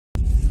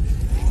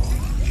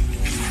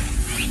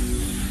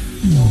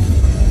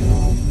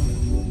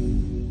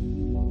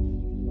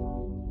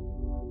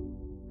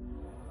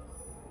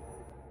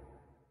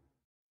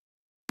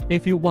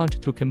If you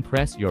want to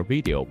compress your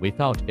video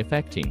without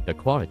affecting the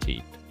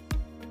quality,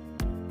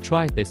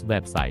 try this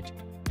website.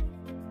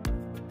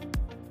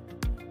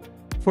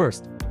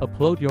 First,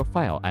 upload your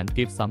file and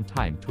give some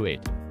time to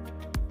it.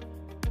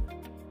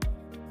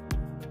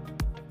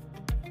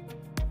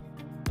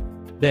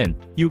 Then,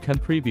 you can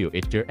preview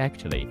it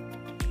directly.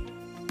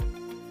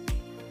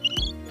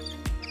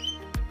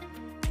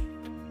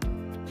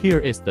 Here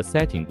is the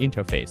setting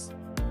interface.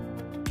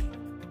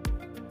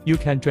 You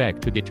can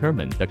drag to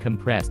determine the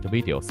compressed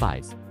video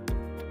size,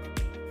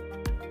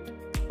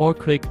 or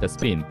click the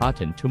spin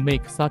button to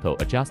make subtle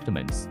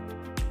adjustments.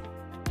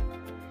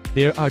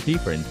 There are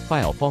different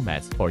file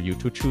formats for you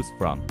to choose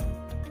from.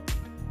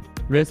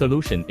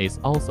 Resolution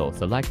is also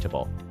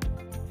selectable.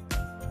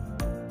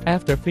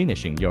 After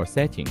finishing your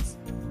settings,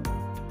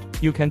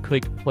 you can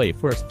click play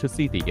first to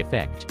see the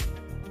effect.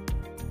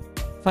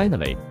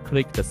 Finally,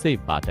 click the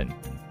save button.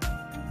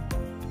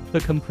 The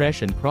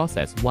compression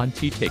process won't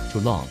take too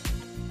long.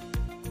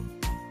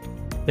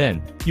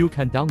 Then, you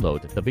can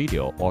download the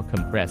video or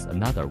compress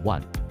another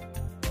one.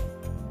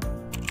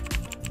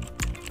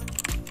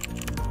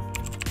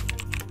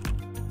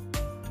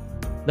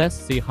 Let's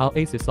see how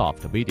Aiseesoft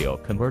Video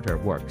Converter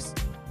works.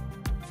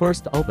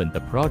 First, open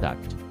the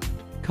product.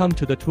 Come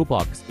to the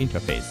toolbox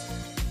interface,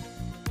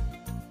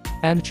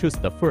 and choose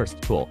the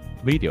first tool,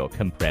 Video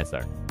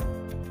Compressor.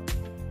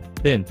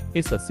 Then,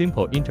 it's a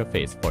simple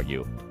interface for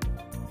you.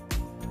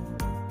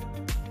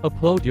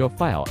 Upload your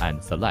file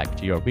and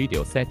select your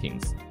video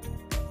settings.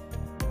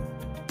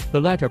 The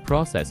latter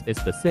process is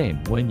the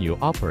same when you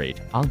operate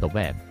on the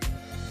web.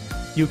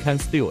 You can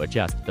still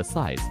adjust the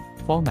size,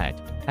 format,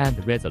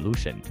 and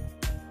resolution.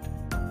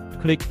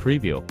 Click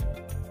Preview.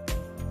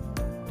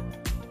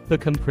 The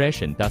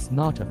compression does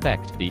not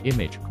affect the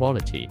image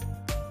quality.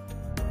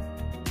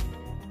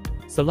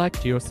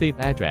 Select your save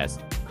address,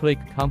 click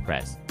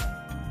Compress.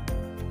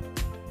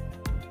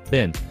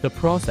 Then, the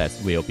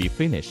process will be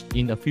finished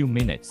in a few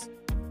minutes.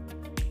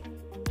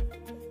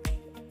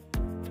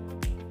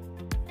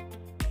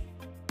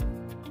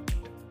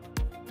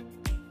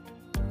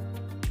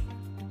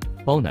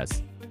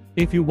 Bonus: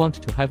 if you want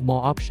to have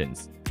more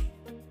options,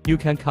 you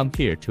can come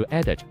here to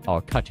edit or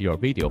cut your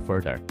video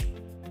further.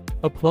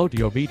 Upload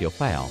your video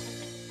file.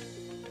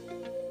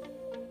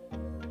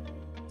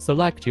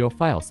 Select your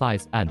file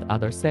size and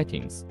other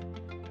settings.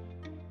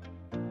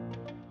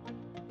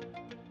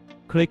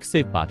 Click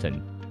Save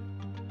button.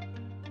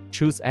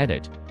 Choose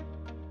Edit.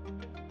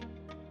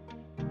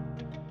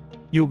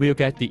 You will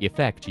get the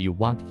effect you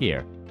want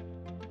here.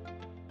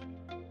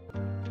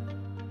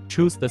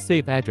 Choose the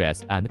save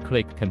address and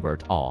click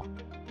Convert All.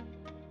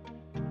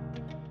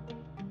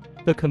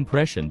 The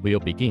compression will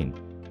begin.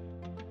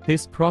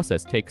 This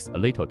process takes a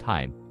little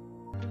time,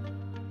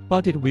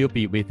 but it will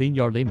be within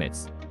your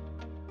limits.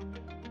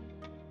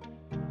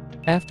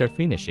 After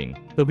finishing,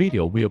 the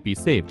video will be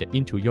saved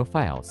into your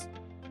files.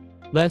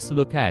 Let's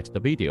look at the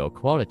video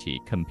quality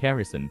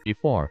comparison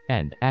before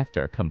and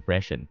after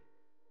compression.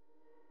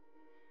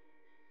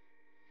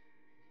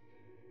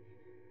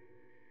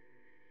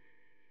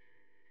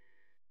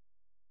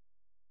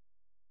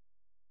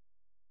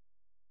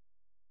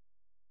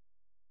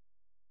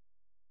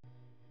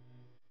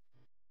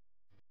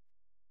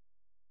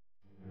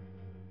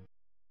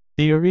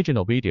 The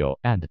original video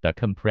and the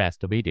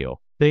compressed video,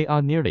 they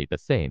are nearly the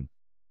same.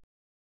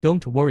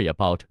 Don't worry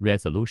about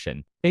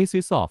resolution.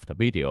 Aiseesoft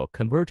Video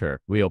Converter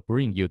will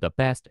bring you the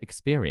best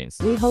experience.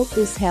 We hope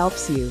this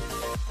helps you.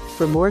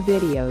 For more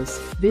videos,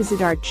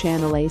 visit our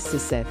channel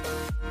Aiseesoft.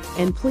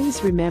 And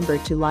please remember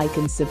to like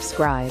and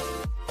subscribe.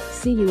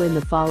 See you in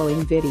the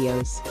following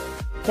videos.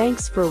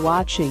 Thanks for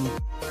watching.